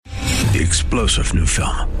The explosive new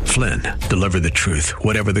film, Flynn, deliver the truth,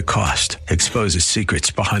 whatever the cost, exposes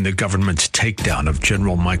secrets behind the government's takedown of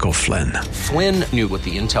General Michael Flynn. Flynn knew what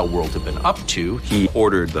the intel world had been up to. He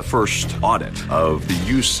ordered the first audit of the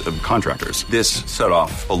use of contractors. This set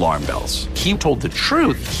off alarm bells. He told the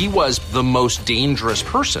truth. He was the most dangerous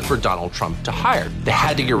person for Donald Trump to hire. They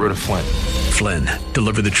had to get rid of Flynn. Flynn,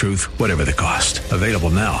 deliver the truth, whatever the cost. Available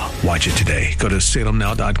now. Watch it today. Go to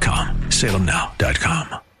salemnow.com.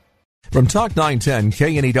 salemnow.com. From Talk 910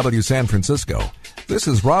 KNEW San Francisco, this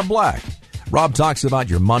is Rob Black. Rob talks about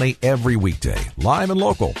your money every weekday, live and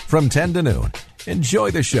local, from 10 to noon.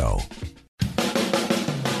 Enjoy the show.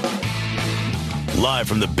 Live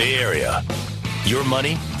from the Bay Area, your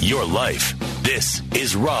money, your life. This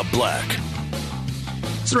is Rob Black.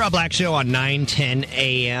 It's the Rob Black Show on 9:10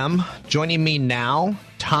 a.m. Joining me now,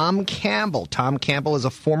 Tom Campbell. Tom Campbell is a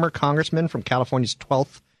former congressman from California's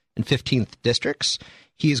 12th and 15th districts.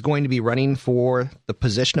 He is going to be running for the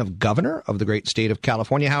position of governor of the great state of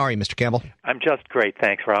California. How are you, Mr. Campbell? I'm just great.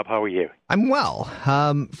 Thanks, Rob. How are you? I'm well.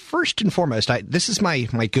 First and foremost, this is my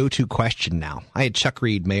go-to question now. I had Chuck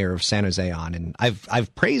Reed, mayor of San Jose, on, and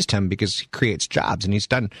I've praised him because he creates jobs, and he's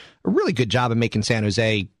done a really good job of making San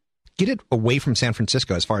Jose get it away from San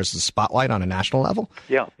Francisco as far as the spotlight on a national level.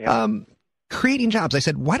 Yeah. Creating jobs. I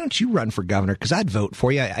said, why don't you run for governor? Because I'd vote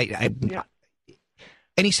for you.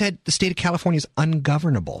 And he said the state of California is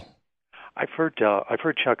ungovernable. I've heard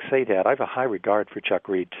Chuck say that. I have a high regard for Chuck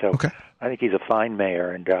Reed, so okay. I think he's a fine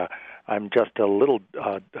mayor, and I'm just a little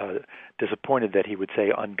disappointed that he would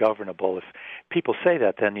say ungovernable. If people say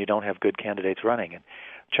that, then you don't have good candidates running. And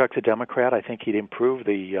Chuck's a Democrat. I think he'd improve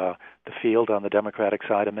the field on the Democratic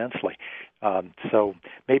side immensely. So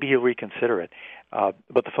maybe he'll reconsider it.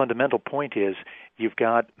 But the fundamental point is you've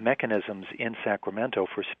got mechanisms in Sacramento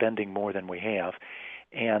for spending more than we have,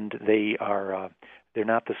 and they're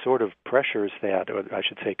not the sort of pressures that, or I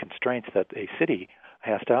should say constraints, that a city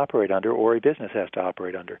has to operate under or a business has to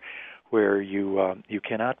operate under, where you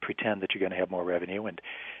cannot pretend that you're going to have more revenue and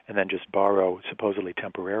then just borrow supposedly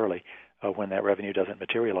temporarily when that revenue doesn't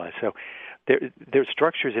materialize. So there's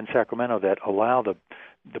structures in Sacramento that allow the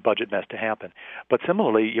budget mess to happen. But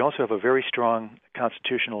similarly, you also have a very strong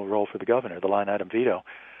constitutional role for the governor. The line item veto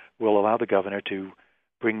will allow the governor to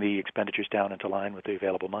bring the expenditures down into line with the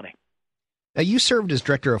available money. Now, you served as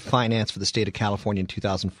director of finance for the state of California in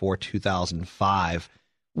 2004-2005.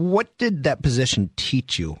 What did that position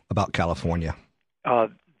teach you about California?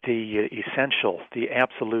 The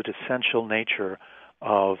absolute essential nature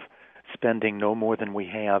of spending no more than we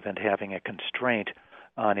have and having a constraint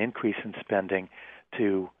on increase in spending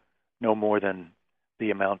to no more than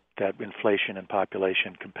the amount that inflation and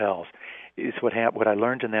population compels. Is what I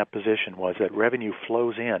learned in that position was that revenue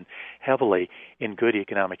flows in heavily in good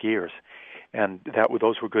economic years, and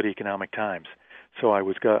those were good economic times. So I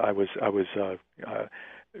was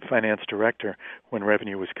finance director when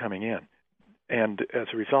revenue was coming in, and as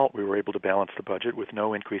a result, we were able to balance the budget with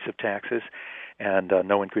no increase of taxes and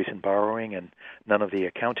no increase in borrowing and none of the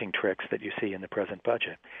accounting tricks that you see in the present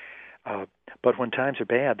budget. But when times are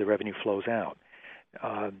bad, the revenue flows out.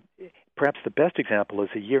 Perhaps the best example is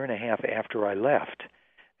a year and a half after I left,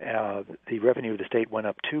 the revenue of the state went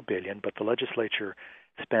up $2 billion, but the legislature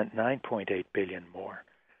spent $9.8 billion more.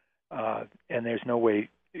 And there's no way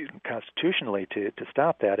constitutionally to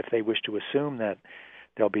stop that. If they wish to assume that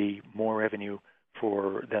there'll be more revenue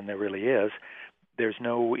than there really is, there's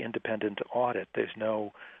no independent audit. There's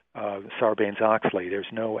no Sarbanes-Oxley.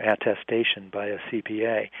 There's no attestation by a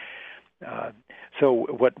CPA. So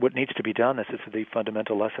what needs to be done, this is the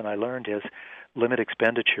fundamental lesson I learned, is limit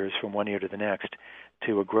expenditures from one year to the next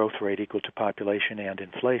to a growth rate equal to population and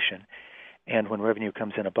inflation. And when revenue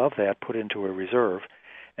comes in above that, put it into a reserve,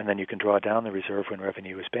 and then you can draw down the reserve when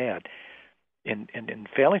revenue is bad. In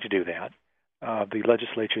failing to do that, the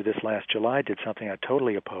legislature this last July did something I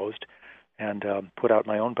totally opposed and put out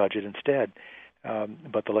my own budget instead.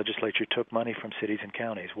 But the legislature took money from cities and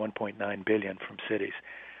counties, $1.9 billion from cities.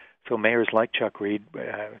 So mayors like Chuck Reed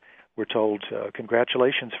were told,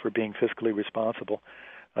 congratulations for being fiscally responsible.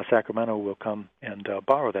 Sacramento will come and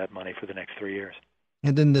borrow that money for the next 3 years.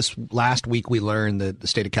 And then this last week we learned that the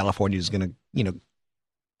state of California is going to,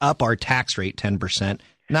 up our tax rate 10%.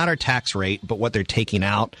 Not our tax rate, but what they're taking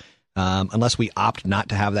out. Unless we opt not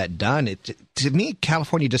to have that done, to me,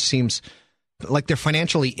 California just seems like they're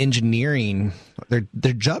financially engineering.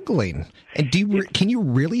 They're juggling. And can you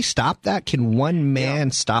really stop that? Can one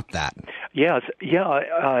man stop that? Yes,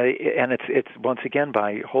 and it's once again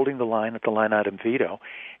by holding the line at the line item veto,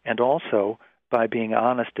 and also by being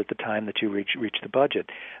honest at the time that you reach the budget.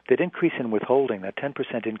 That increase in withholding, that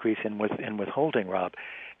 10% increase in withholding, Rob,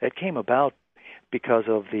 It came about because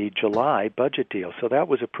of the July budget deal. So that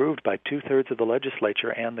was approved by 2/3 of the legislature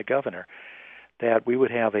and the governor, that we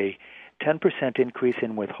would have a 10% increase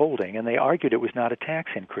in withholding, and they argued it was not a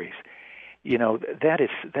tax increase. You know, that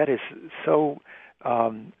is so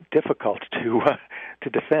difficult to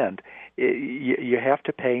defend. You have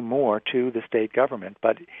to pay more to the state government,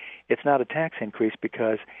 but it's not a tax increase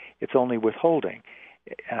because it's only withholding.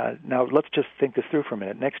 Now let's just think this through for a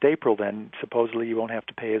minute. Next April, then, supposedly you won't have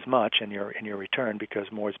to pay as much in your return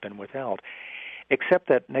because more has been withheld. Except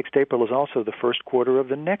that next April is also the first quarter of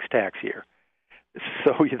the next tax year,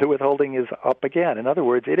 so the withholding is up again. In other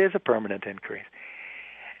words, it is a permanent increase.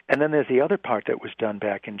 And then there's the other part that was done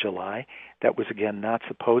back in July that was, again, not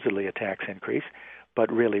supposedly a tax increase,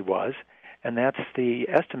 but really was, and that's the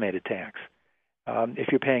estimated tax. If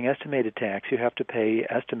you're paying estimated tax, you have to pay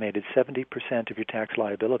estimated 70% of your tax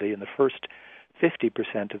liability in the first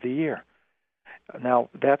 50% of the year. Now,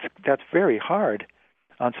 that's very hard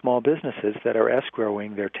on small businesses that are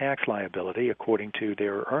escrowing their tax liability according to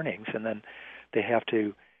their earnings, and then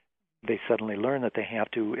they suddenly learn that they have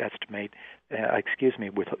to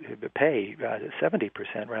pay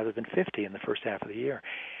 70% rather than 50% in the first half of the year.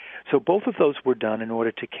 So both of those were done in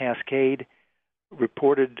order to cascade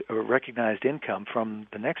reported or recognized income from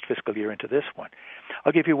the next fiscal year into this one.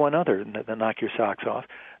 I'll give you one other that knock your socks off.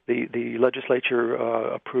 The legislature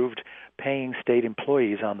approved paying state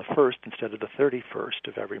employees on the 1st instead of the 31st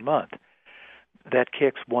of every month. That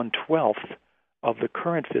kicks 1/12 of the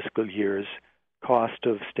current fiscal year's cost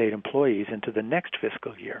of state employees into the next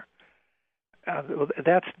fiscal year.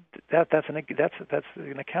 That's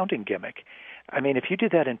an accounting gimmick. I mean, if you do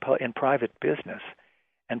that in private business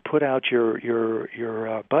and put out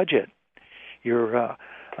your budget, your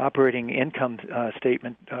operating income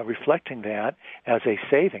statement reflecting that as a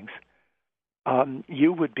savings,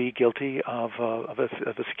 you would be guilty of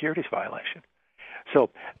a securities violation.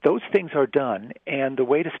 So those things are done, and the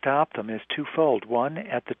way to stop them is twofold. One,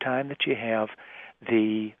 at the time that you have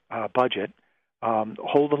the budget,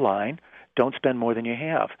 hold the line, don't spend more than you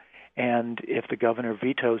have. And if the governor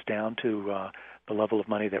vetoes down to the level of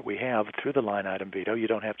money that we have through the line item veto, you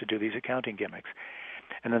don't have to do these accounting gimmicks.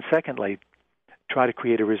 And then secondly, try to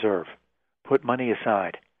create a reserve. Put money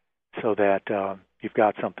aside so that you've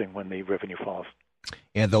got something when the revenue falls.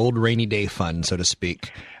 Yeah, the old rainy day fund, so to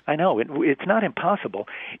speak. I know. It's not impossible.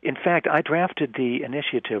 In fact, I drafted the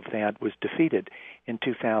initiative that was defeated in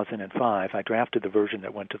 2005. I drafted the version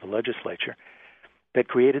that went to the legislature that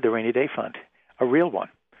created the rainy day fund, a real one.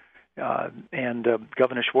 And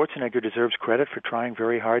Governor Schwarzenegger deserves credit for trying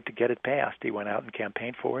very hard to get it passed. He went out and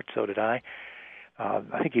campaigned for it, so did I.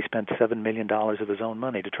 I think he spent $7 million of his own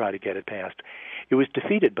money to try to get it passed. It was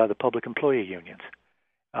defeated by the public employee unions.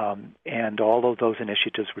 And all of those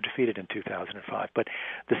initiatives were defeated in 2005. But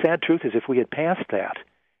the sad truth is, if we had passed that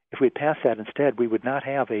instead, we would not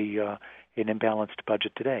have an imbalanced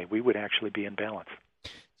budget today. We would actually be in balance.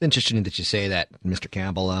 It's interesting that you say that, Mr.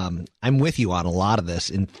 Campbell. I'm with you on a lot of this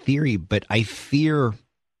in theory, but I fear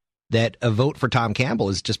that a vote for Tom Campbell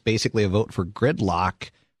is just basically a vote for gridlock,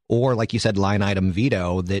 or, like you said, line item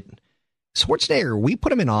veto. That Schwarzenegger, we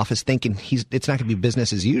put him in office thinking it's not going to be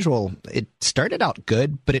business as usual. It started out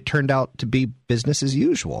good, but it turned out to be business as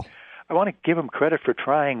usual. I want to give him credit for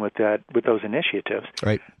trying with those initiatives.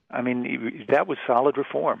 Right. I mean, that was solid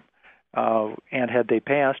reform. And had they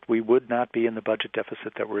passed, we would not be in the budget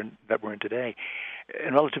deficit that we're in today.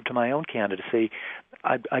 And relative to my own candidacy,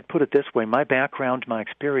 I'd put it this way: my background, my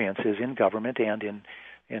experience is in government and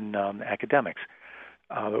in academics.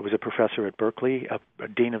 I was a professor at Berkeley, a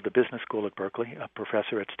dean of the business school at Berkeley, a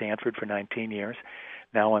professor at Stanford for 19 years.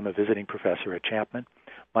 Now I'm a visiting professor at Chapman.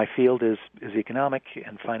 My field is economic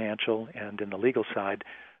and financial, and in the legal side,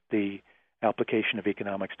 the application of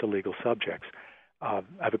economics to legal subjects. I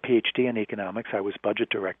have a PhD in economics. I was budget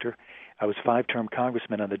director. I was 5-term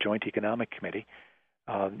congressman on the Joint Economic Committee.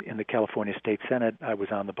 In the California State Senate, I was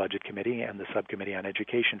on the Budget Committee and the Subcommittee on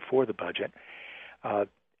Education for the budget.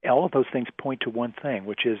 All of those things point to one thing,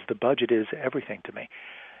 which is the budget is everything to me.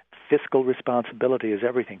 Fiscal responsibility is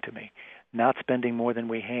everything to me. Not spending more than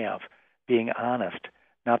we have, being honest,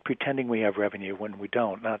 not pretending we have revenue when we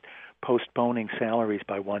don't, not postponing salaries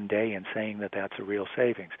by one day and saying that that's a real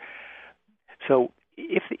savings. So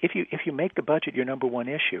if you make the budget your number one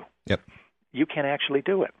issue, you can actually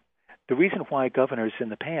do it. The reason why governors in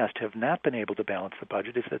the past have not been able to balance the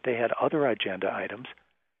budget is that they had other agenda items,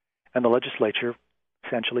 and the legislature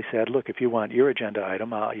essentially said, look, if you want your agenda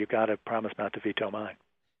item, you've got to promise not to veto mine.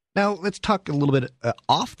 Now, let's talk a little bit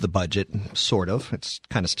off the budget, sort of. It's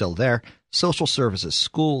kind of still there. Social services,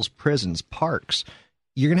 schools, prisons, parks.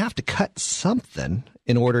 You're going to have to cut something.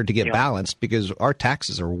 in order to get balanced, because our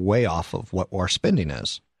taxes are way off of what our spending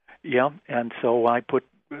is. Yeah, and so I put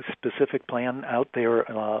a specific plan out there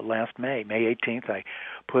last May 18th. I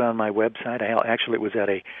put on my website. Actually, it was at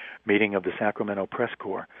a meeting of the Sacramento Press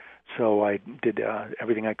Corps. So I did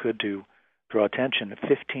everything I could to draw attention to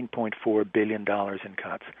 $15.4 billion in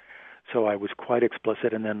cuts. So I was quite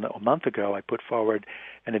explicit. And then a month ago, I put forward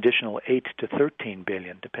an additional $8 to $13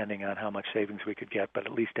 billion, depending on how much savings we could get, but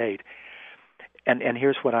at least $8 billion. And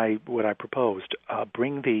here's what I proposed: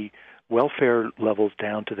 bring the welfare levels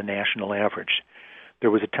down to the national average. There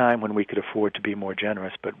was a time when we could afford to be more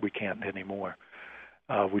generous, but we can't anymore.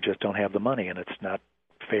 We just don't have the money, and it's not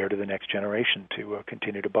fair to the next generation to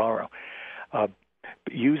continue to borrow.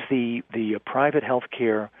 Use the private health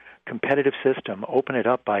care competitive system. Open it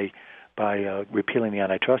up by repealing the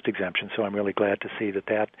antitrust exemption. So I'm really glad to see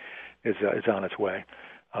that is on its way.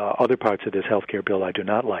 Other parts of this health care bill I do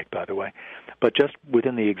not like, by the way. But just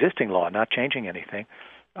within the existing law, not changing anything,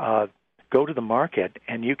 go to the market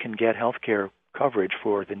and you can get health care coverage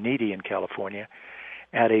for the needy in California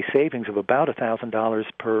at a savings of about $1,000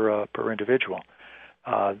 per individual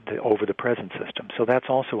over the present system. So that's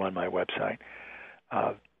also on my website.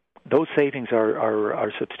 Those savings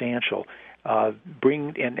are substantial.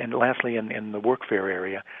 Bring and lastly, in the workfare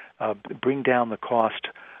area, bring down the cost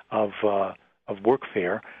of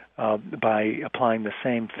workfare by applying the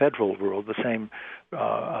same federal rule, the same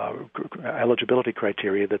eligibility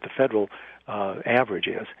criteria that the federal average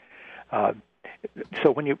is.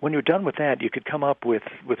 So when you're done with that, you could come up with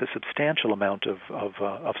a substantial amount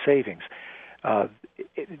of savings.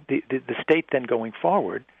 The state then going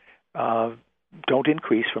forward don't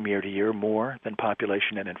increase from year to year more than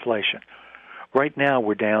population and inflation. Right now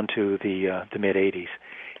we're down to the mid-80s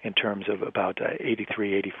in terms of about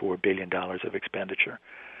 $84 billion of expenditure.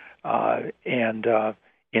 And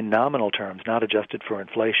in nominal terms, not adjusted for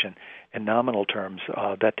inflation, in nominal terms,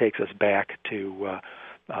 that takes us back to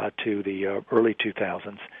the early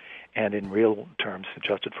 2000s, and in real terms,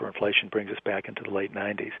 adjusted for inflation, brings us back into the late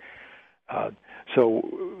 90s.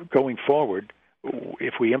 So going forward,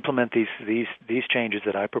 if we implement these changes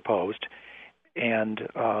that I proposed, and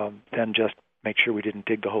then just make sure we didn't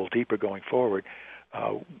dig the hole deeper going forward,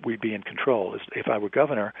 we'd be in control. If I were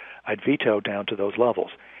governor, I'd veto down to those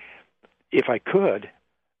levels. If I could,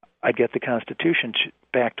 I'd get the Constitution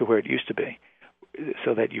back to where it used to be,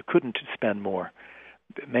 so that you couldn't spend more.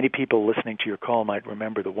 Many people listening to your call might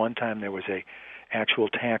remember the one time there was a actual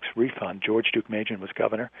tax refund. George Deukmejian was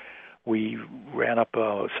governor. We ran up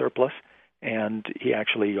a surplus, and he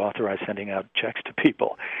actually authorized sending out checks to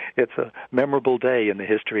people. It's a memorable day in the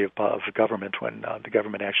history of government when the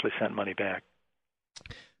government actually sent money back.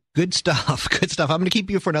 Good stuff. Good stuff. I'm going to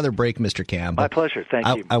keep you for another break, Mr. Campbell. My pleasure. Thank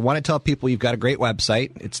you. I want to tell people you've got a great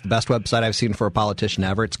website. It's the best website I've seen for a politician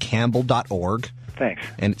ever. It's campbell.org. Thanks.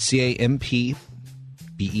 And it's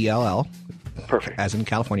CAMPBELL. Perfect. As in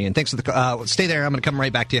California. And thanks for the stay there. I'm going to come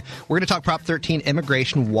right back to you. We're going to talk Prop 13,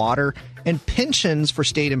 immigration, water, and pensions for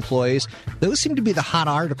state employees. Those seem to be the hot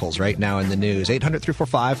articles right now in the news.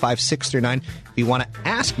 800-345-5639. If you want to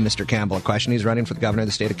ask Mr. Campbell a question, he's running for the governor of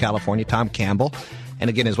the state of California, Tom Campbell. And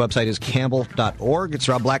again, his website is campbell.org. It's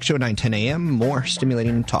Rob Black Show, 9:10 a.m. More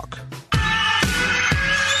stimulating talk.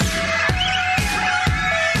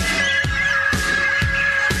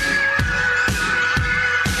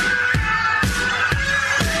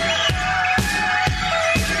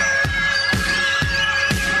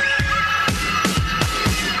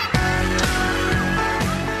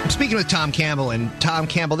 Speaking with Tom Campbell, and Tom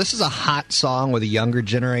Campbell, this is a hot song with a younger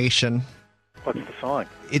generation. What's the song?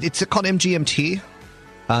 It's called MGMT,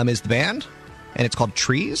 is the band, and it's called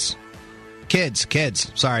Trees.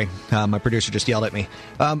 Kids. Sorry, my producer just yelled at me.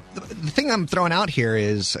 The thing I'm throwing out here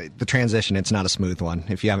is the transition. It's not a smooth one.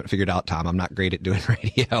 If you haven't figured out, Tom, I'm not great at doing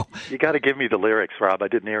radio. You got to give me the lyrics, Rob. I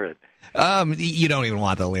didn't hear it. You don't even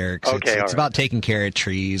want the lyrics. Okay, it's about taking care of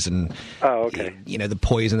trees and the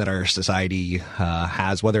poison that our society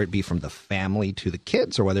has, whether it be from the family to the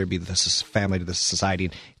kids or whether it be the family to the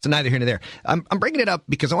society. It's neither here nor there. I'm bringing it up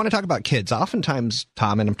because I want to talk about kids. Oftentimes,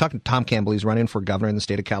 Tom, and I'm talking to Tom Campbell, he's running for governor in the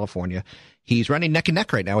state of California. He's running neck and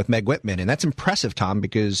neck right now with Meg Whitman, and that's impressive, Tom,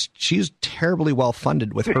 because she's terribly well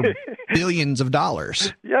funded with her billions of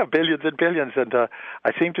dollars. Yeah, billions and billions, and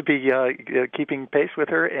I seem to be keeping pace with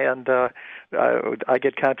her, and I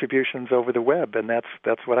get contributions over the web, and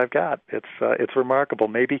that's what I've got. It's remarkable.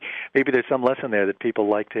 Maybe there's some lesson there that people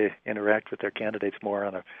like to interact with their candidates more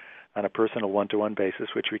on a personal one-to-one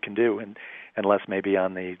basis, which we can do, and less maybe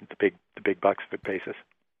on the big bucks basis.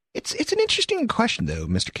 It's an interesting question, though,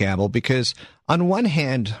 Mr. Campbell, because on one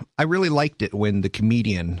hand, I really liked it when the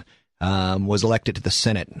comedian was elected to the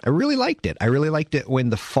Senate. I really liked it. I really liked it when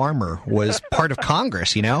the farmer was part of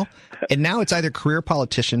Congress, you know? And now it's either career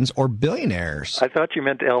politicians or billionaires. I thought you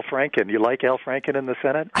meant Al Franken. You like Al Franken in the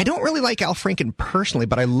Senate? I don't really like Al Franken personally,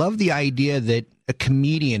 but I love the idea that a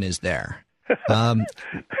comedian is there.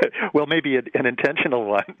 Well, maybe an intentional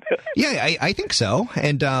one. Yeah, I think so.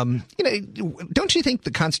 And, don't you think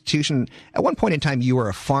the Constitution, at one point in time, you were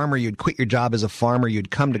a farmer, you'd quit your job as a farmer,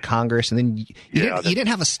 you'd come to Congress, and then you didn't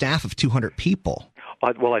have a staff of 200 people.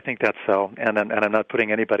 Well, I think that's so, and I'm not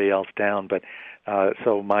putting anybody else down, but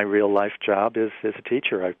so my real life job is a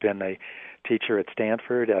teacher. I've been a teacher at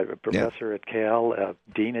Stanford, a professor at Cal,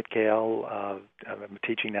 dean at Cal. I'm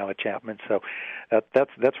teaching now at Chapman. So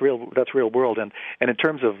that's real world. And in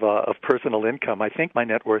terms of personal income, I think my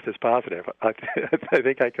net worth is positive. I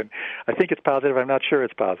think it's positive. I'm not sure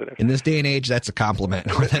it's positive. In this day and age, that's a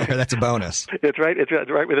compliment, or that's a bonus. It's right. It's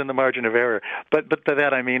right within the margin of error. But by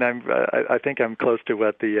that I mean I think I'm close to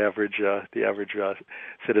what the average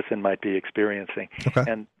citizen might be experiencing. Okay.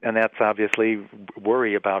 And that's obviously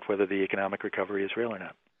worry about whether the economic recovery is real or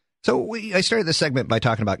not. So I started this segment by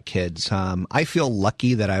talking about kids. I feel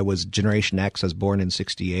lucky that I was Generation X. I was born in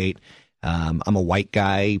 '68. I'm a white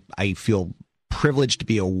guy. I feel privileged to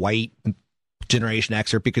be a white Generation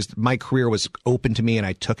Xer because my career was open to me and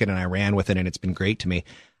I took it and I ran with it and it's been great to me.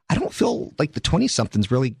 I don't feel like the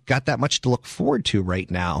 20-somethings really got that much to look forward to right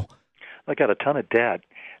now. I got a ton of debt.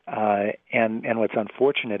 And what's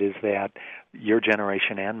unfortunate is that your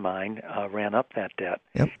generation and mine ran up that debt.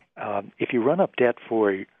 Yep. If you run up debt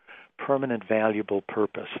for a permanent, valuable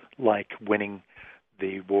purpose, like winning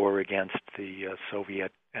the war against the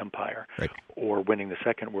Soviet Empire, right, or winning the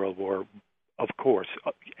Second World War, of course,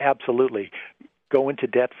 absolutely, go into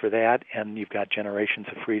debt for that, and you've got generations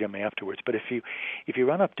of freedom afterwards. But if you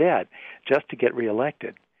run up debt just to get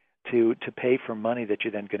reelected, to pay for money that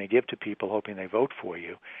you're then going to give to people hoping they vote for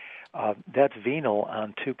you, that's venal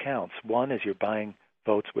on two counts. One is you're buying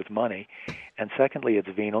votes with money, and secondly, it's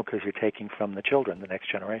venal because you're taking from the children, the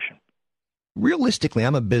next generation. Realistically,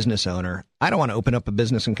 I'm a business owner. I don't want to open up a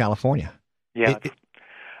business in California. Yeah.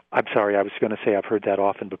 I'm sorry, I was going to say I've heard that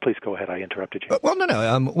often, but please go ahead. I interrupted you. Well,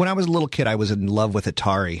 no. When I was a little kid, I was in love with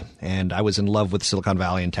Atari, and I was in love with Silicon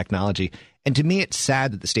Valley and technology. And to me, it's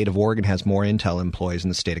sad that the state of Oregon has more Intel employees than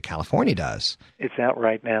the state of California does. It's out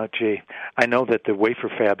right now. Gee, I know that the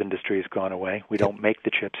wafer fab industry has gone away. We don't make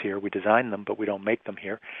the chips here. We design them, but we don't make them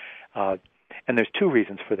here. And there's two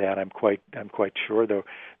reasons for that. I'm quite sure, though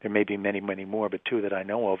there may be many, many more, but two that I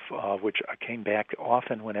know of, which I came back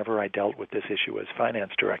often whenever I dealt with this issue as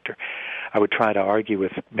finance director. I would try to argue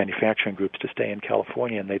with manufacturing groups to stay in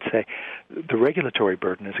California, and they'd say the regulatory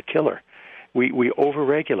burden is a killer. We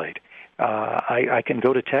overregulate. I can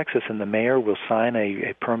go to Texas, and the mayor will sign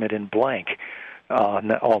a permit in blank.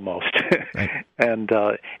 Almost. Right. And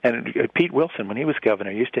Pete Wilson, when he was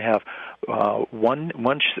governor, used to have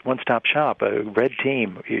one-stop shop, a red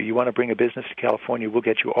team. You want to bring a business to California, we'll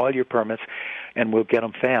get you all your permits, and we'll get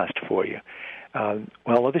them fast for you.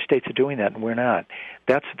 Well, other states are doing that, and we're not.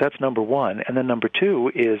 That's number one. And then number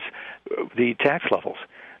two is the tax levels.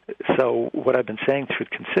 So what I've been saying through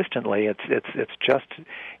consistently, it's just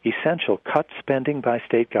essential. Cut spending by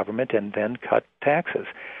state government and then cut taxes.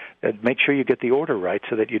 Make sure you get the order right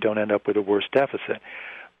so that you don't end up with a worse deficit.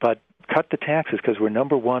 But cut the taxes because we're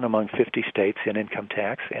number one among 50 states in income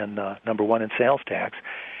tax and number one in sales tax.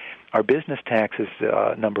 Our business tax is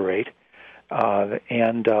number 8.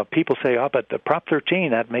 And people say, but the Prop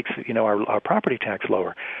 13, that makes our property tax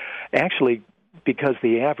lower. Actually, because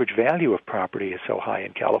the average value of property is so high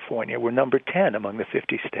in California, we're number 10 among the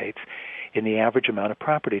 50 states in the average amount of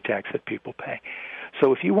property tax that people pay.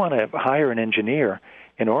 So if you want to hire an engineer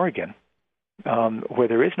in Oregon, where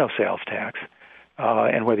there is no sales tax,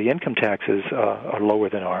 and where the income taxes are lower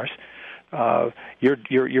than ours,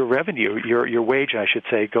 your revenue, your wage, I should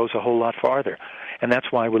say, goes a whole lot farther, and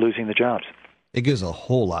that's why we're losing the jobs. It goes a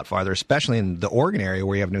whole lot farther, especially in the Oregon area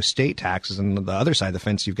where you have no state taxes, and on the other side of the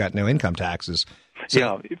fence, you've got no income taxes. So,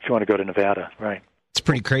 yeah, if you want to go to Nevada, right. It's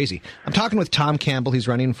pretty crazy. I'm talking with Tom Campbell. He's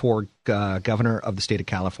running for governor of the state of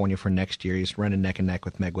California for next year. He's running neck and neck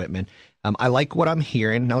with Meg Whitman. I like what I'm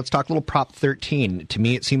hearing. Now let's talk a little Prop 13. To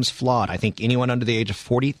me, it seems flawed. I think anyone under the age of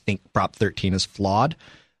 40 think Prop 13 is flawed.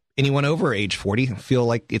 Anyone over age 40 feel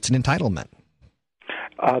like it's an entitlement.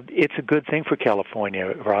 It's a good thing for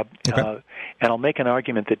California, Rob. Okay. And I'll make an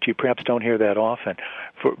argument that you perhaps don't hear that often.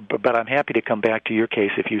 But I'm happy to come back to your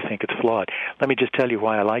case if you think it's flawed. Let me just tell you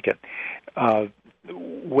why I like it.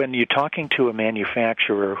 When you're talking to a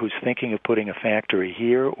manufacturer who's thinking of putting a factory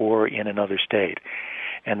here or in another state,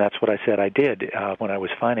 and that's what I said I did when I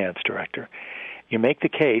was finance director, You make the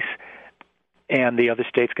case, and the other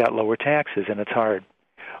states got lower taxes, and it's hard.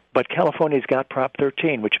 But California's got Prop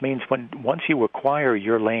 13, which means once you acquire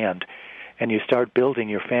your land and you start building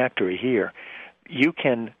your factory here, you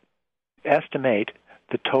can estimate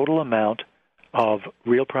the total amount of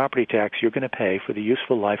real property tax you're going to pay for the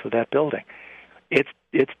useful life of that building.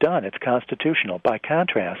 It's done. It's constitutional. By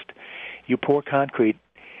contrast, you pour concrete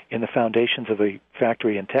in the foundations of a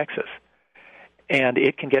factory in Texas, and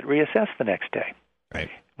it can get reassessed the next day. Right.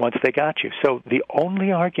 Once they got you. So the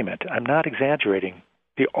only argument, I'm not exaggerating,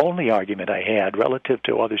 the only argument I had relative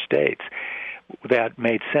to other states that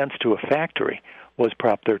made sense to a factory was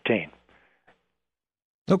Prop 13.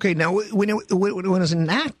 Okay, now when it was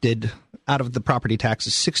enacted, out of the property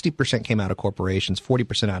taxes, 60% came out of corporations,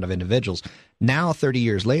 40% out of individuals. Now, 30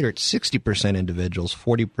 years later, it's 60% individuals,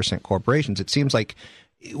 40% corporations. It seems like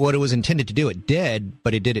what it was intended to do, it did,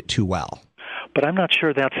 but it did it too well. But I'm not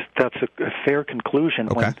sure that's a fair conclusion.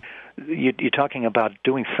 Okay. When you're talking about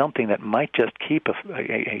doing something that might just keep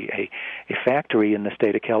a factory in the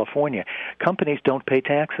state of California. Companies don't pay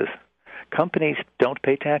taxes. Companies don't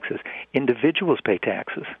pay taxes. Individuals pay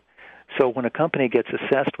taxes. So when a company gets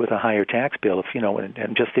assessed with a higher tax bill, if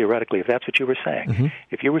and just theoretically, if that's what you were saying,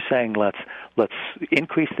 if you were saying let's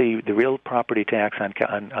increase the real property tax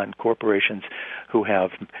on corporations who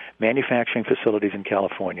have manufacturing facilities in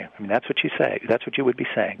California, I mean that's what you say. That's what you would be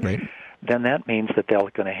saying. Right. Then that means that they're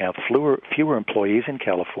going to have fewer employees in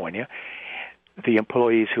California. The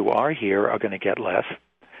employees who are here are going to get less.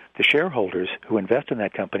 The shareholders who invest in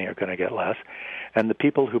that company are going to get less, and the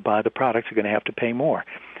people who buy the products are going to have to pay more.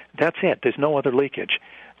 That's it. There's no other leakage.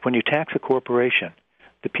 When you tax a corporation,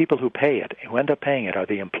 the people who pay it, who end up paying it, are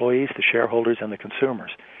the employees, the shareholders, and the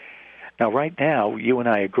consumers. Now, right now, you and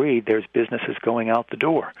I agreed there's businesses going out the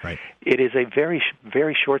door. Right. It is a very,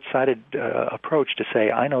 very short-sighted approach to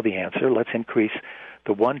say, I know the answer, let's increase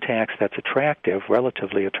the one tax that's attractive,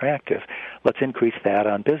 relatively attractive. Let's increase that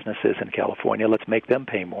on businesses in California. Let's make them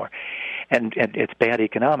pay more. And it's bad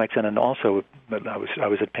economics, and then also I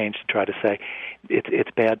was at pains to try to say it's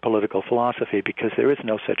bad political philosophy, because there is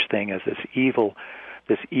no such thing as this evil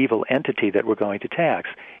entity that we're going to tax.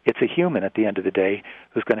 It's a human at the end of the day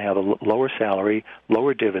who's going to have a lower salary,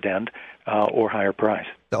 lower dividend, or higher price.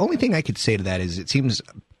 The only thing I could say to that is it seems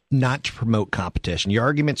not to promote competition. Your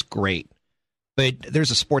argument's great. But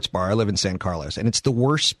there's a sports bar. I live in San Carlos, and it's the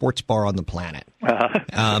worst sports bar on the planet.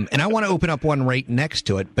 And I want to open up one right next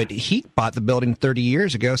to it, but he bought the building 30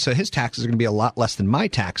 years ago, so his taxes are going to be a lot less than my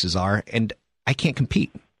taxes are, and I can't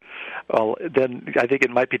compete. Well, then I think it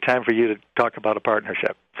might be time for you to talk about a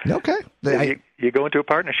partnership. Okay. You go into a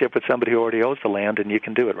partnership with somebody who already owns the land, and you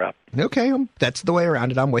can do it, Rob. Okay, that's the way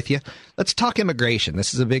around it. I'm with you. Let's talk immigration.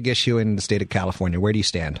 This is a big issue in the state of California. Where do you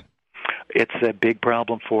stand? It's a big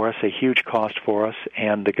problem for us, a huge cost for us,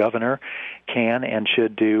 and the governor can and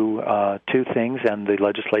should do two things, and the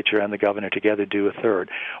legislature and the governor together do a third.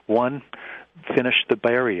 One, finish the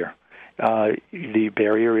barrier. The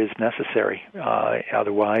barrier is necessary.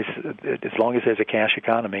 Otherwise, as long as there's a cash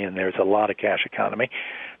economy, and there's a lot of cash economy,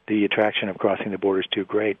 the attraction of crossing the border is too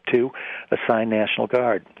great. Two, assign National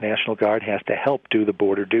Guard. National Guard has to help do the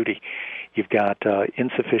border duty. You've got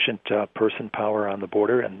insufficient person power on the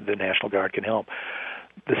border, and the National Guard can help.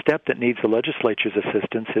 The step that needs the legislature's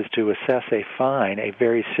assistance is to assess a fine, a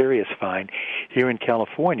very serious fine, here in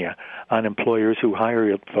California on employers who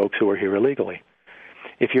hire folks who are here illegally.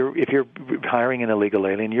 If you're hiring an illegal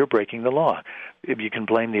alien, you're breaking the law. You can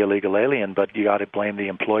blame the illegal alien, but you got to blame the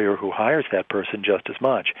employer who hires that person just as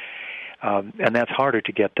much. And that's harder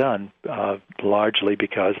to get done, largely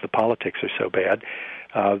because the politics are so bad.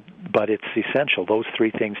 But it's essential, those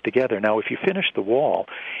three things together. Now, if you finish the wall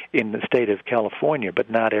in the state of California,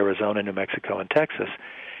 but not Arizona, New Mexico, and Texas,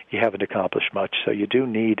 you haven't accomplished much. So you do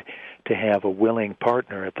need to have a willing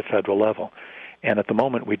partner at the federal level. And at the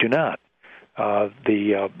moment, we do not.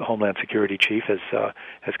 The Homeland Security chief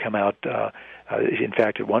has come out. In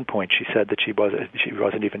fact, at one point, she said that she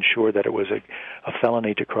wasn't even sure that it was a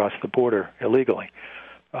felony to cross the border illegally.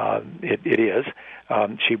 It is.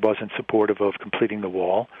 She wasn't supportive of completing the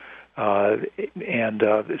wall, and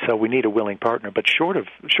so we need a willing partner. But short of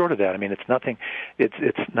that, I mean, it's nothing.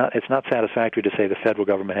 It's not satisfactory to say the federal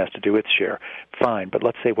government has to do its share. Fine, but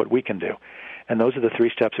let's say what we can do. And those are the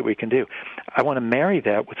three steps that we can do. I want to marry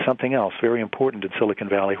that with something else very important in Silicon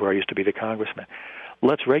Valley, where I used to be the congressman.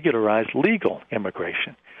 Let's regularize legal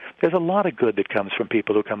immigration. There's a lot of good that comes from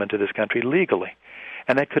people who come into this country legally.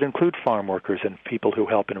 And that could include farm workers and people who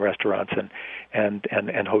help in restaurants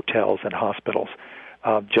and hotels and hospitals,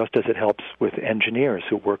 just as it helps with engineers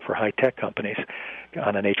who work for high-tech companies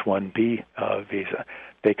on an H-1B visa.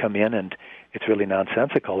 They come in, and it's really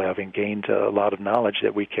nonsensical, having gained a lot of knowledge,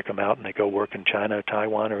 that we kick them out and they go work in China,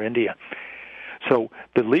 Taiwan, or India. So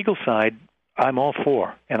the legal side, I'm all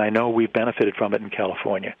for, and I know we've benefited from it in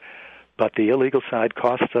California. But the illegal side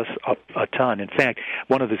costs us a ton. In fact,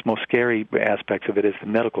 one of the most scary aspects of it is the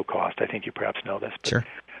medical cost. I think you perhaps know this. But sure.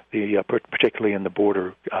 Particularly in the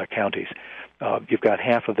border counties. You've got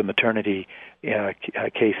half of the maternity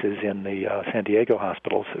cases in the San Diego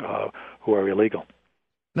hospitals who are illegal.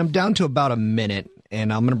 And I'm down to about a minute,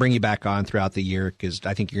 and I'm going to bring you back on throughout the year because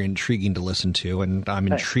I think you're intriguing to listen to, and I'm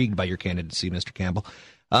intrigued by your candidacy, Mr. Campbell.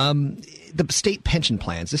 The state pension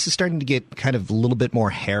plans, this is starting to get kind of a little bit more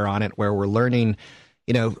hair on it, where we're learning,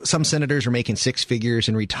 some senators are making six figures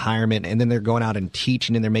in retirement, and then they're going out and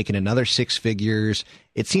teaching, and they're making another six figures.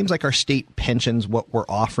 It seems like our state pensions, what we're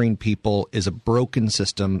offering people, is a broken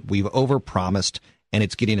system. We've overpromised, and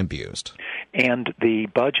it's getting abused. And the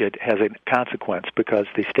budget has a consequence because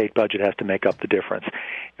the state budget has to make up the difference.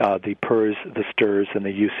 The PERS, the STRS, and the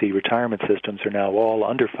UC retirement systems are now all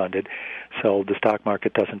underfunded, so the stock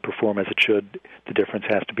market doesn't perform as it should. The difference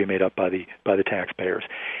has to be made up by the taxpayers.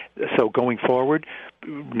 So going forward,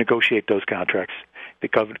 negotiate those contracts. The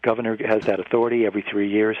governor has that authority every 3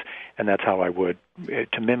 years, and that's how I would,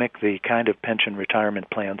 to mimic the kind of pension retirement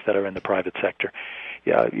plans that are in the private sector.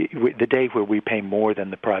 The day where we pay more than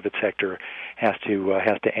the private sector has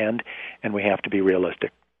to end, and we have to be realistic.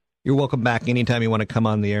 You're welcome back anytime you want to come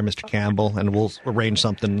on the air, Mr. Campbell, and we'll arrange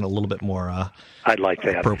something a little bit more I'd like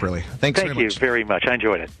that. Appropriately. Thank you very much. I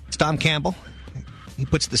enjoyed it. It's Tom Campbell. He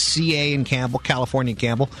puts the CA in Campbell, California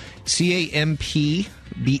Campbell, CAMPBELL.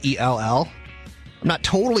 I'm not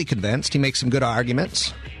totally convinced. He makes some good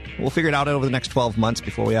arguments. We'll figure it out over the next 12 months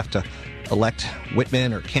before we have to elect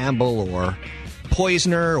Whitman or Campbell or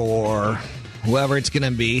Poizner or whoever it's going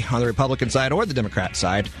to be on the Republican side or the Democrat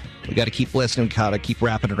side. We got to keep listening, got to keep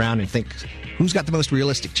wrapping around and think who's got the most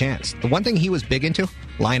realistic chance. The one thing he was big into,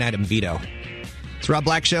 line item veto. It's Rob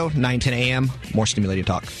Black Show, 9:10 a.m. More stimulating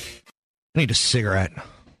talk. I need a cigarette.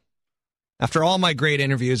 After all my great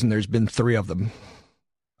interviews, and there's been 3 of them,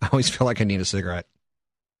 I always feel like I need a cigarette.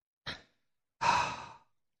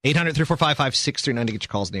 800-345-5639 to get your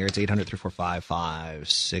calls in the air. It's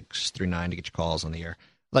 800-345-5639 to get your calls on the air.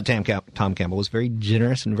 I thought Tom Campbell was very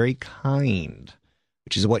generous and very kind,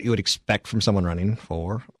 which is what you would expect from someone running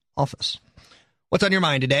for office. What's on your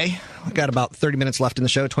mind today? I've got about 30 minutes left in the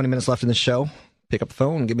show, 20 minutes left in the show. Pick up the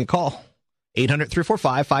phone and give me a call.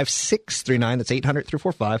 800-345-5639. That's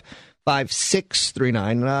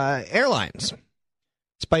 800-345-5639. Airlines.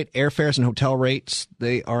 Despite airfares and hotel rates,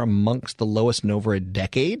 they are amongst the lowest in over a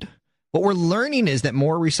decade. What we're learning is that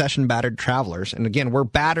more recession-battered travelers, and again, we're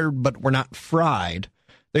battered, but we're not fried,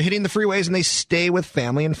 they're hitting the freeways and they stay with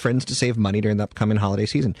family and friends to save money during the upcoming holiday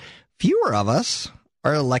season. Fewer of us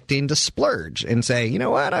are electing to splurge and say, you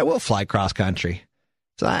know what, I will fly cross-country.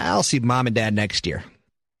 So I'll see mom and dad next year.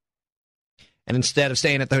 And instead of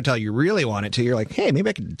staying at the hotel you really wanted to, you're like, hey,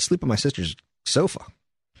 maybe I could sleep on my sister's sofa.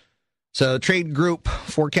 So trade group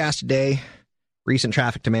forecast today, recent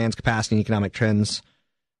traffic demands, capacity, and economic trends.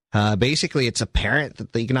 Basically, it's apparent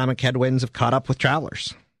that the economic headwinds have caught up with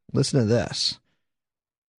travelers. Listen to this.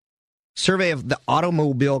 Survey of the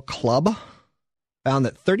Automobile Club found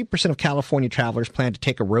that 30% of California travelers plan to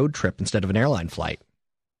take a road trip instead of an airline flight.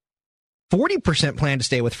 40% plan to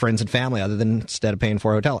stay with friends and family other than instead of paying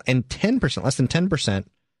for a hotel. And 10%, less than 10%,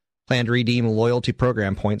 plan to redeem loyalty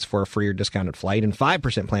program points for a free or discounted flight, and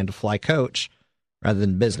 5% plan to fly coach rather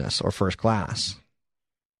than business or first class.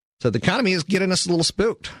 So the economy is getting us a little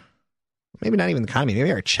spooked. Maybe not even the economy,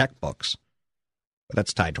 maybe our checkbooks. But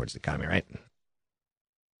that's tied towards the economy, right?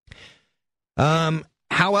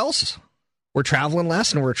 How else? We're traveling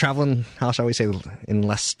less, and we're traveling, how shall we say, in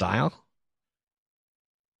less style?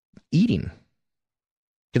 Eating.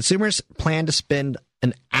 Consumers plan to spend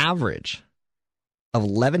an average of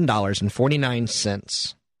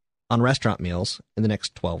 $11.49 on restaurant meals in the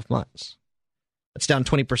next 12 months. That's down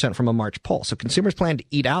 20% from a March poll. So consumers plan to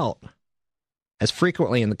eat out as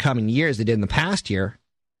frequently in the coming years as they did in the past year,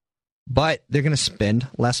 but they're going to spend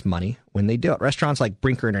less money when they do it. Restaurants like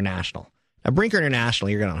Brinker International. Now, Brinker International,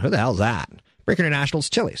 you're going, who the hell is that? Brinker International is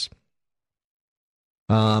Chili's.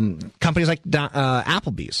 Companies like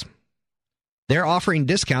Applebee's. They're offering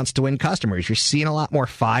discounts to win customers. You're seeing a lot more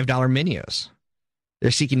 $5 menus. They're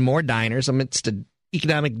seeking more diners amidst an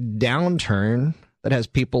economic downturn that has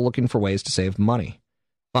people looking for ways to save money.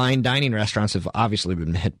 Fine dining restaurants have obviously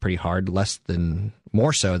been hit pretty hard,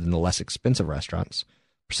 more so than the less expensive restaurants.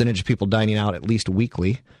 Percentage of people dining out at least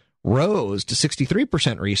weekly rose to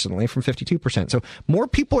 63% recently from 52%. So more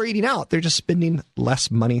people are eating out. They're just spending less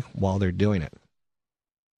money while they're doing it.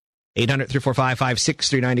 800-345-5639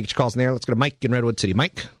 to get your calls in there. Let's go to Mike in Redwood City.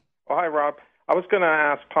 Mike? Oh, hi, Rob. I was going to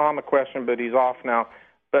ask Tom a question, but he's off now.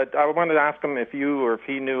 But I wanted to ask him if you or if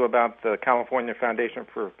he knew about the California Foundation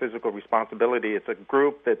for Physical Responsibility. It's a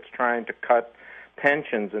group that's trying to cut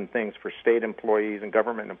pensions and things for state employees and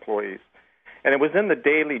government employees. And it was in the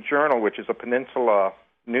Daily Journal, which is a Peninsula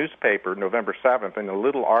newspaper, November 7th, in a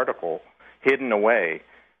little article hidden away.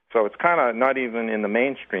 So it's kind of not even in the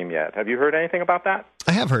mainstream yet. Have you heard anything about that?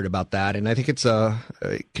 I have heard about that, and I think it's a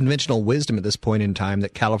conventional wisdom at this point in time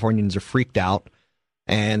that Californians are freaked out,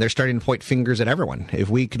 and they're starting to point fingers at everyone. If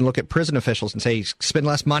we can look at prison officials and say, spend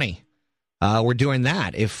less money, we're doing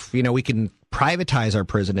that. If we can privatize our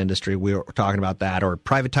prison industry, we're talking about that, or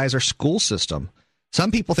privatize our school system.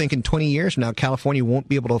 Some people think in 20 years from now, California won't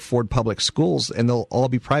be able to afford public schools, and they'll all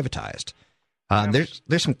be privatized.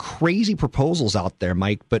 There's some crazy proposals out there,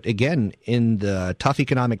 Mike. But again, in the tough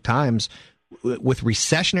economic times, with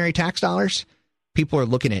recessionary tax dollars, people are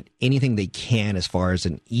looking at anything they can as far as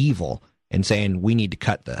an evil and saying, we need to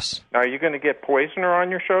cut this. Now, are you going to get Poizner on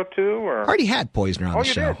your show, too? Or? I already had Poizner on the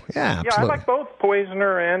show. Did? Yeah, absolutely. Yeah, I like both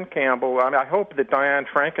Poizner and Campbell. I mean, I hope that Diane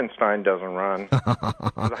Frankenstein doesn't run,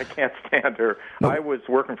 because I can't stand her. No. I was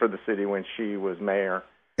working for the city when she was mayor.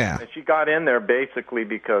 Yeah. And she got in there basically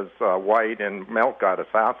because White and Melk got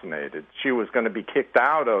assassinated. She was going to be kicked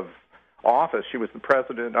out of office. She was the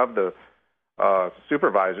president of the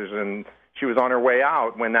supervisors, and she was on her way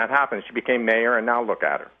out when that happened. She became mayor, and now look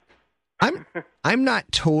at her. I'm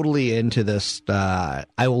not totally into this. I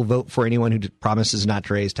will vote for anyone who promises not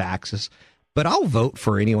to raise taxes, but I'll vote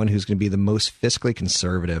for anyone who's going to be the most fiscally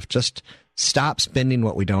conservative. Just stop spending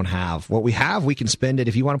what we don't have. What we have, we can spend it.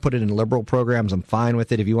 If you want to put it in liberal programs, I'm fine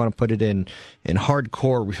with it. If you want to put it in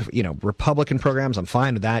hardcore, Republican programs, I'm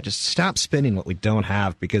fine with that. Just stop spending what we don't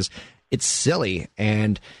have, because it's silly.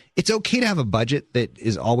 And it's okay to have a budget that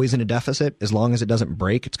is always in a deficit as long as it doesn't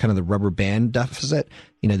break. It's kind of the rubber band deficit,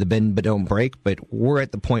 the bend but don't break. But we're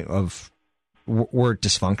at the point of we're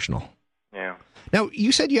dysfunctional. Yeah. Now,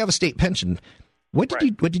 you said you have a state pension. What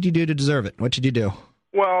did you do to deserve it? What did you do?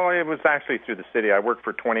 Well, it was actually through the city. I worked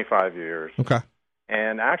for 25 years. Okay.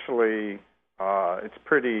 And actually, San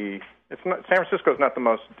Francisco is not the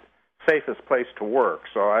most safest place to work.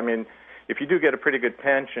 So, I mean, if you do get a pretty good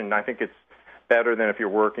pension, I think it's better than if you're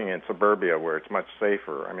working in suburbia, where it's much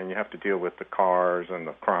safer. I mean, you have to deal with the cars and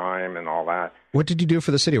the crime and all that. What did you do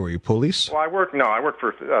for the city? Were you police? Well, I worked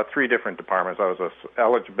for 3 different departments. I was an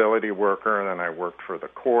eligibility worker, and then I worked for the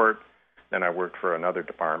court, then I worked for another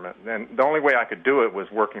department. And the only way I could do it was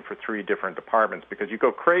working for 3 different departments, because you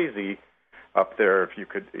go crazy up there if you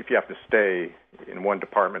have to stay in one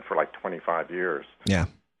department for like 25 years. Yeah.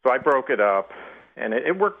 So I broke it up, and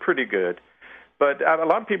it worked pretty good. But a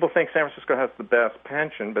lot of people think San Francisco has the best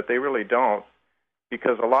pension, but they really don't,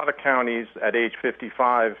 because a lot of counties at age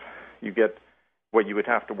 55, you get what you would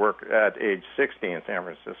have to work at age 60 in San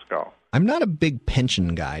Francisco. I'm not a big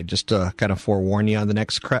pension guy, just to kind of forewarn you on the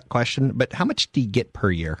next question, but how much do you get per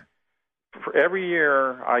year? For every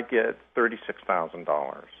year, I get $36,000.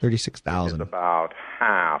 $36,000. Which is about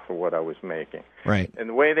half of what I was making. Right. And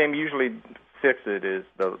the way they usually fix it is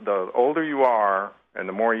the older you are and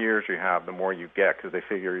the more years you have, the more you get, because they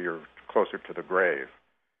figure you're closer to the grave.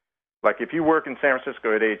 Like if you work in San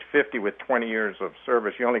Francisco at age 50 with 20 years of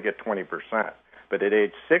service, you only get 20%. But at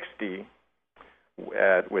age 60,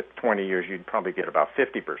 with 20 years, you'd probably get about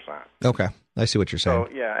 50%. Okay. I see what you're saying.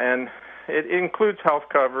 So, yeah, and it includes health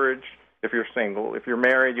coverage if you're single. If you're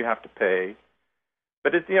married, you have to pay.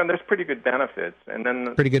 But there's pretty good benefits, and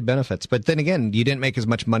then pretty good benefits. But then again, you didn't make as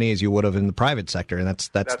much money as you would have in the private sector, and that's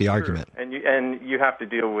the true. argument. And you have to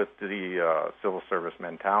deal with the civil service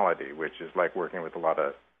mentality, which is like working with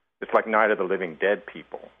it's like Night of the Living Dead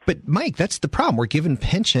people. But Mike, that's the problem. We're giving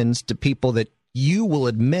pensions to people that you will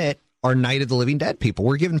admit are Night of the Living Dead people.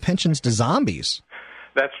 We're giving pensions to zombies.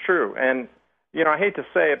 That's true, and. I hate to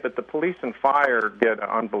say it, but the police and fire get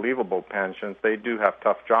unbelievable pensions. They do have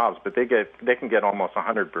tough jobs, but they can get almost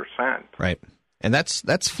 100%. Right. And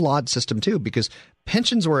that's flawed system too, because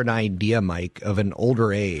pensions were an idea, Mike, of an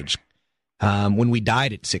older age. When we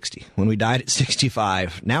died at 60, when we died at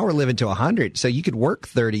 65, now we're living to 100. So you could work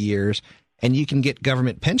 30 years and you can get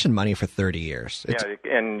government pension money for 30 years.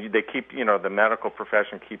 And they keep, the medical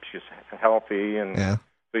profession keeps you healthy and. Yeah.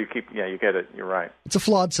 So you get it. You're right. It's a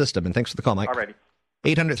flawed system, and thanks for the call, Mike. All righty.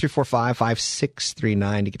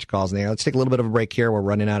 800-345-5639 to get your calls in there. Let's take a little bit of a break here. We're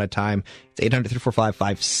running out of time. It's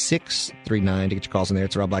 800-345-5639 to get your calls in there.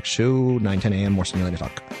 It's the Rob Black Show, 9:10 a.m. More Simulated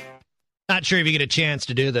Talk. Not sure if you get a chance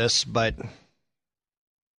to do this, but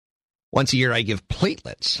once a year I give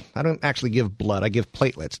platelets. I don't actually give blood. I give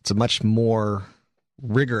platelets. It's a much more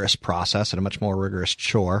rigorous process and a much more rigorous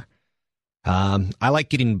chore. I like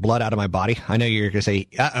getting blood out of my body. I know you're going to say,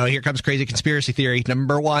 uh-oh, here comes crazy conspiracy theory.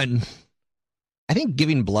 Number one, I think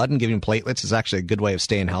giving blood and giving platelets is actually a good way of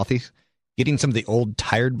staying healthy. Getting some of the old,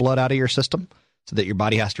 tired blood out of your system so that your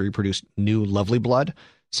body has to reproduce new, lovely blood.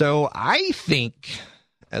 So I think,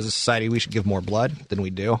 as a society, we should give more blood than we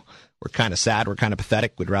do. We're kind of sad. We're kind of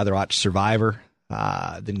pathetic. We'd rather watch Survivor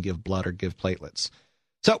than give blood or give platelets.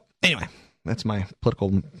 So anyway, that's my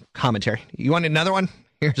political commentary. You want another one?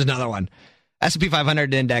 Here's another one. S&P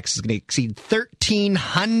 500 index is going to exceed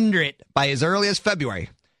 1,300 by as early as February.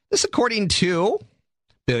 This according to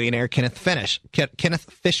billionaire Kenneth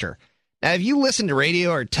Fisher. Now, if you listen to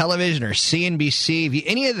radio or television or CNBC,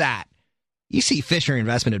 any of that, you see Fisher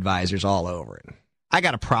Investment Advisors all over it. I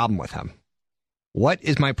got a problem with him. What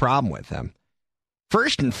is my problem with him?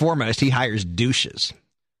 First and foremost, he hires douches.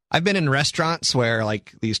 I've been in restaurants where,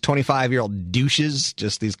 like, these 25-year-old douches,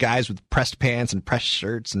 just these guys with pressed pants and pressed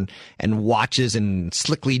shirts and watches and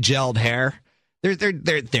slickly gelled hair,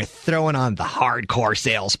 they're throwing on the hardcore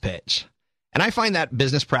sales pitch. And I find that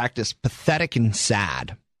business practice pathetic and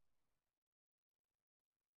sad.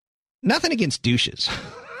 Nothing against douches.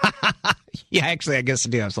 Yeah, actually, I guess I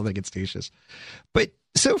do have something against douches. But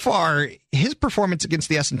so far, his performance against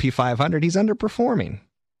the S&P 500, he's underperforming.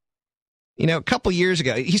 You know, a couple years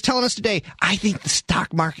ago, he's telling us today, I think the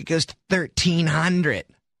stock market goes to 1,300.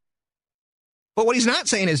 But what he's not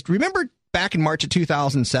saying is, remember back in March of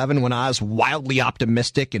 2007 when I was wildly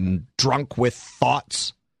optimistic and drunk with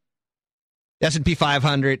thoughts? The S&P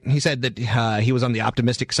 500, he said that he was on the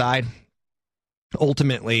optimistic side.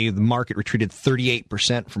 Ultimately, the market retreated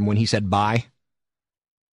 38% from when he said buy.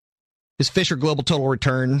 His Fisher Global Total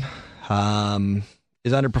Return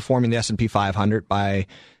is underperforming the S&P 500 by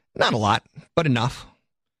not a lot, but enough.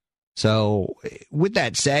 So with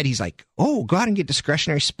that said, he's like, oh, go out and get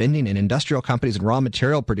discretionary spending in industrial companies and raw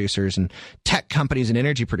material producers and tech companies and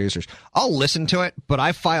energy producers. I'll listen to it, but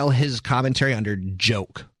I file his commentary under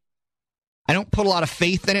joke. I don't put a lot of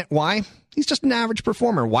faith in it. Why? He's just an average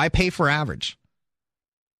performer. Why pay for average?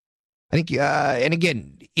 I think, and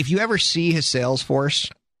again, if you ever see his sales force,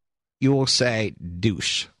 you will say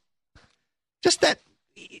douche. Just that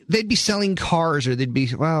they'd be selling cars, or they'd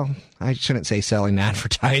be, well, I shouldn't say selling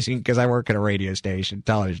advertising because I work at a radio station,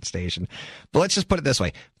 television station. But let's just put it this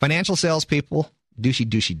way. Financial salespeople, douchey,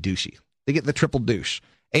 douchey, douchey. They get the triple douche.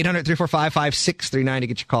 800-345-5639 to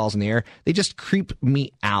get your calls in the air. They just creep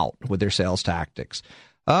me out with their sales tactics.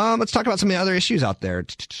 Let's talk about some of the other issues out there.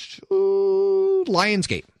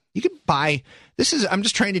 Lionsgate. You could buy, I'm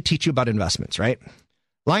just trying to teach you about investments, right?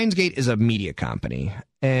 Lionsgate is a media company.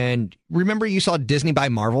 And remember, you saw Disney buy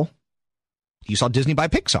Marvel? You saw Disney buy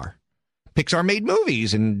Pixar. Pixar made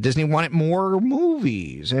movies, and Disney wanted more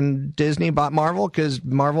movies. And Disney bought Marvel because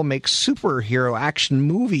Marvel makes superhero action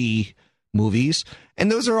movies.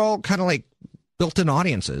 And those are all kind of like built-in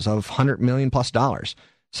audiences of $100 million plus.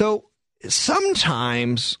 So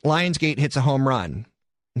sometimes Lionsgate hits a home run,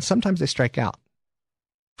 and sometimes they strike out.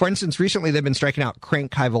 For instance, recently they've been striking out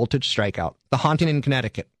Crank High Voltage, strikeout. The Haunting in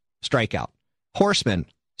Connecticut, strikeout. Horseman,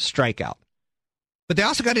 strikeout. But they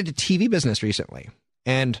also got into TV business recently.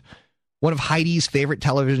 And one of Heidi's favorite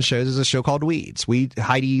television shows is a show called Weeds.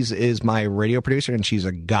 Heidi's is my radio producer, and she's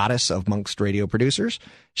a goddess amongst radio producers.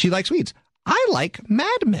 She likes Weeds. I like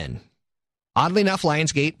Mad Men. Oddly enough,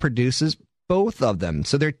 Lionsgate produces both of them.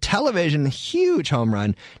 So their television, huge home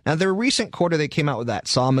run. Now, their recent quarter, they came out with that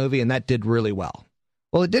Saw movie, and that did really well.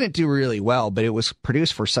 Well, it didn't do really well, but it was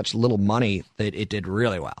produced for such little money that it did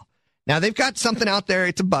really well. Now, they've got something out there.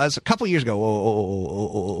 It's a buzz. A couple years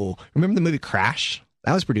ago, remember the movie Crash?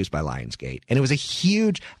 That was produced by Lionsgate, and it was a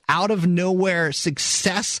huge, out-of-nowhere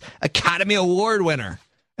success, Academy Award winner,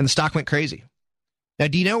 and the stock went crazy. Now,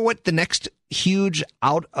 do you know what the next huge,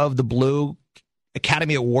 out-of-the-blue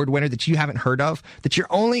Academy Award winner that you haven't heard of, that you're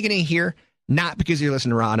only going to hear not because you're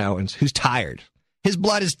listening to Ron Owens, who's tired? His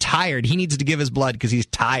blood is tired. He needs to give his blood because he's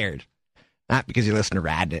tired, not because you listen to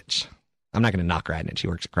Radnich. I'm not going to knock Radnich. He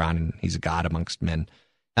works at Crown, and he's a god amongst men.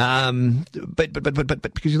 But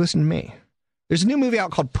because you listen to me. There's a new movie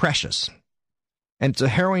out called Precious, and it's a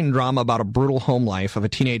harrowing drama about a brutal home life of a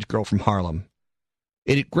teenage girl from Harlem.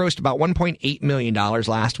 It grossed about $1.8 million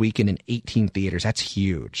last weekend in 18 theaters. That's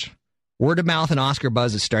huge. Word of mouth and Oscar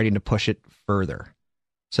buzz is starting to push it further.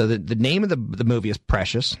 So the name of the movie is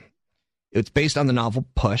Precious. It's based on the novel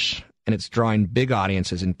Push, and it's drawing big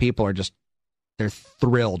audiences, and people are they're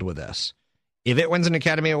thrilled with this. If it wins an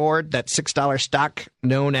Academy Award, that $6 stock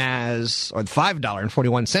known as, or the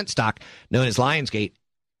 $5.41 stock known as Lionsgate,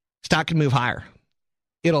 stock can move higher.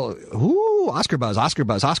 Oscar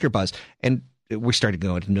buzz. And we started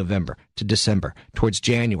going to November, to December, towards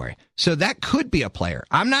January. So that could be a player.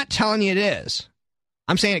 I'm not telling you it is.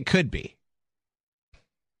 I'm saying it could be.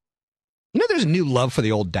 You know, there's a new love for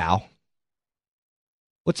the old Dow.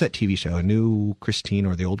 What's that TV show? A New Christine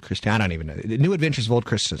or the Old Christine? I don't even know. The New Adventures of Old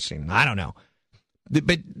Christine. I don't know.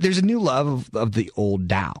 But there's a new love of the old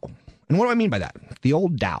Dow. And what do I mean by that? The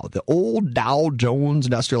old Dow. The old Dow Jones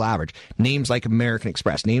Industrial Average. Names like American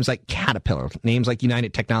Express. Names like Caterpillar. Names like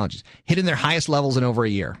United Technologies. Hitting their highest levels in over a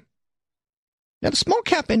year. Now, the small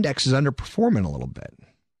cap index is underperforming a little bit.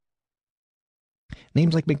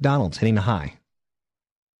 Names like McDonald's hitting a high.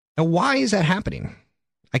 Now, why is that happening?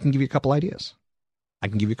 I can give you a couple ideas.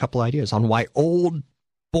 On why old,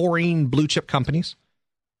 boring blue chip companies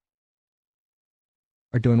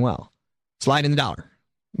are doing well. Slide in the dollar.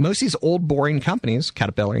 Most of these old, boring companies,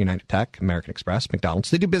 Caterpillar, United Tech, American Express,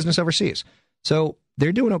 McDonald's, they do business overseas. So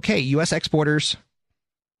they're doing okay. U.S. exporters,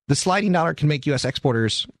 the sliding dollar can make U.S.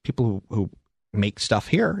 exporters, people who make stuff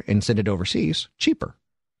here and send it overseas, cheaper.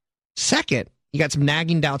 Second, you got some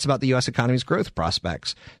nagging doubts about the U.S. economy's growth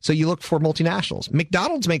prospects. So you look for multinationals.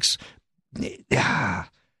 McDonald's makes their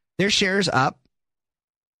shares up.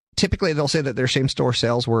 Typically, they'll say that their same-store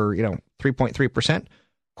sales were, 3.3%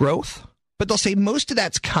 growth. But they'll say most of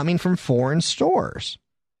that's coming from foreign stores.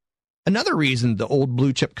 Another reason the old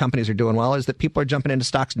blue chip companies are doing well is that people are jumping into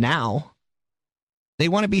stocks now. They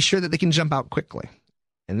want to be sure that they can jump out quickly.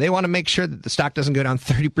 And they want to make sure that the stock doesn't go down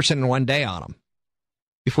 30% in one day on them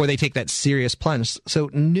before they take that serious plunge. So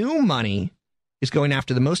new money is going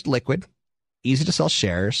after the most liquid, easy to sell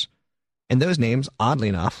shares. And those names, oddly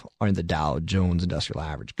enough, are in the Dow Jones Industrial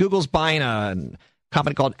Average. Google's buying a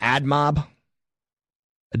company called AdMob,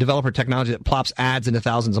 a developer technology that plops ads into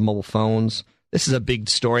thousands of mobile phones. This is a big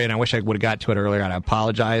story, and I wish I would have got to it earlier, and I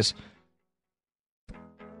apologize.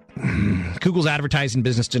 Google's advertising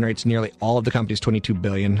business generates nearly all of the company's $22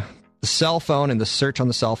 billion. The cell phone and the search on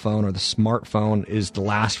the cell phone or the smartphone is the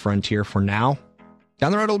last frontier for now.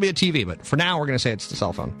 Down the road, it'll be a TV, but for now, we're going to say it's the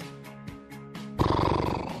cell phone.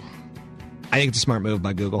 I think it's a smart move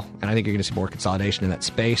by Google, and I think you're going to see more consolidation in that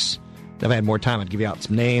space. If I had more time, I'd give you out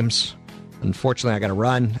some names. Unfortunately, I got to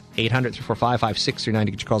run. 800-345-5639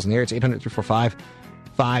 to get your calls in the air. It's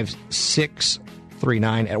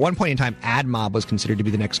 800-345-5639. At one point in time, AdMob was considered to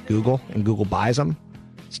be the next Google, and Google buys them.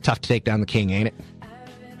 It's tough to take down the king, ain't it?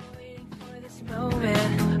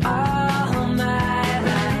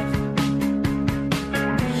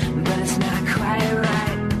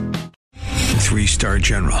 Three-star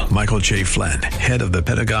General Michael J. Flynn, head of the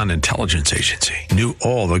Pentagon Intelligence Agency, knew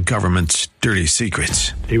all the government's dirty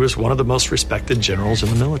secrets. He was one of the most respected generals in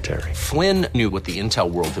the military. Flynn knew what the intel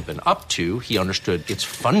world had been up to. He understood its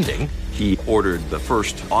funding. He ordered the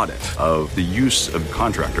first audit of the use of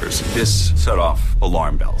contractors. This set off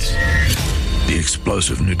alarm bells. The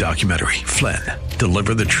explosive new documentary, Flynn,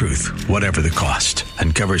 Deliver the Truth, Whatever the Cost,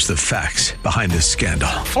 uncovers the facts behind this scandal.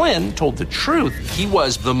 Flynn told the truth. He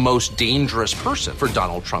was the most dangerous person for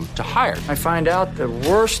Donald Trump to hire. I find out the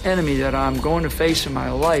worst enemy that I'm going to face in my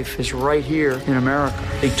life is right here in America.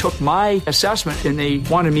 They took my assessment and they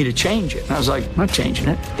wanted me to change it. And I was like, I'm not changing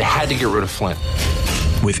it. They had to get rid of Flynn.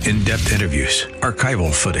 With in-depth interviews,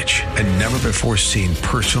 archival footage, and never-before-seen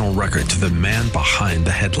personal records of the man behind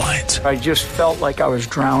the headlines. I just felt like I was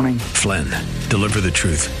drowning. Flynn, Deliver the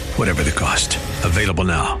Truth, Whatever the Cost. Available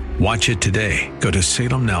now. Watch it today. Go to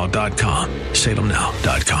salemnow.com.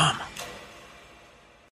 salemnow.com.